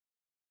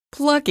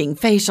Plucking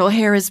facial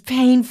hair is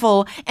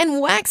painful, and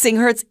waxing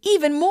hurts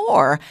even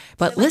more.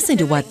 But listen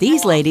to what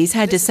these ladies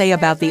had to say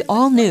about the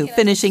all-new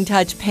Finishing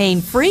Touch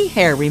pain-free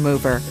hair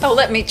remover. Oh,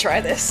 let me try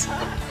this.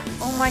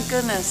 Oh my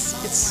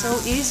goodness, it's so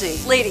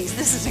easy. Ladies,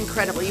 this is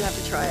incredible. You have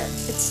to try it.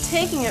 It's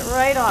taking it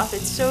right off.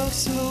 It's so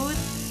smooth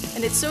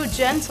and it's so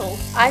gentle.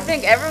 I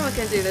think everyone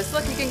can do this.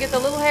 Look, you can get the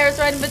little hairs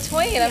right in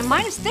between. Yeah,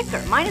 mine is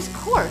thicker, mine is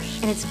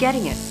coarse, and it's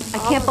getting it. I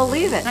can't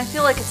believe it. And I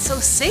feel like it's so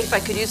safe.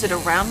 I could use it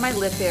around my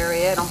lip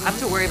area. I don't have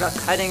to worry about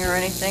cutting or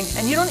anything.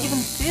 And you don't even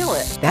feel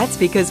it. That's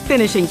because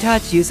Finishing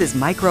Touch uses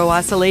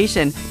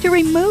micro-oscillation to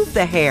remove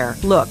the hair.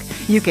 Look,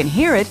 you can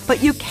hear it,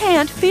 but you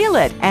can't feel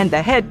it. And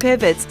the head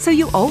pivots, so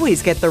you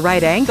always get the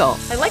right angle.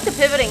 I like the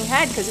pivoting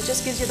head because it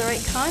just gives you the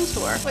right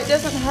contour. It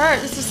doesn't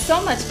hurt. This is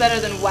so much better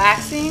than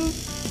waxing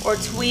or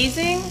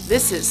tweezing.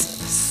 This is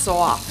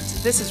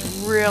soft. This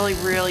is really,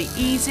 really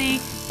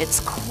easy. It's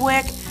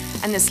quick.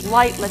 And this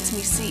light lets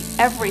me see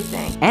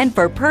everything. And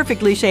for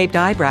perfectly shaped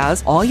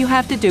eyebrows, all you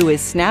have to do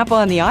is snap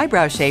on the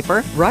eyebrow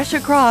shaper, brush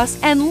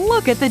across, and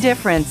look at the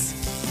difference.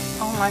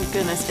 Oh my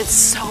goodness, it's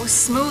so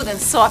smooth and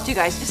soft. You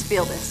guys, just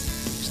feel this.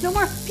 There's no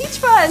more peach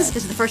fuzz.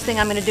 This is the first thing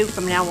I'm going to do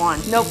from now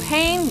on. No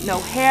pain, no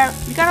hair.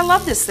 You gotta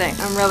love this thing.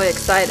 I'm really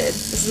excited.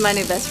 This is my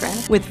new best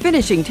friend. With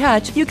Finishing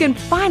Touch, you can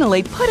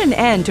finally put an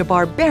end to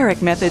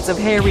barbaric methods of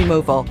hair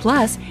removal.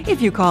 Plus,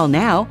 if you call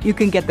now, you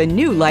can get the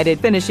new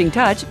lighted Finishing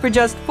Touch for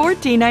just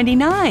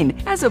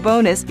 $14.99. As a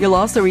bonus, you'll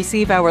also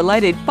receive our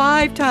lighted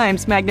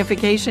 5x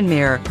magnification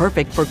mirror,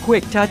 perfect for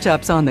quick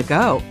touch-ups on the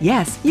go.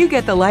 Yes, you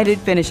get the lighted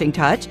Finishing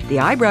Touch, the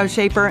eyebrow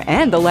shaper,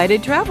 and the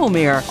lighted travel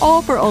mirror,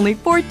 all for only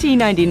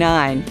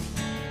 $14.99.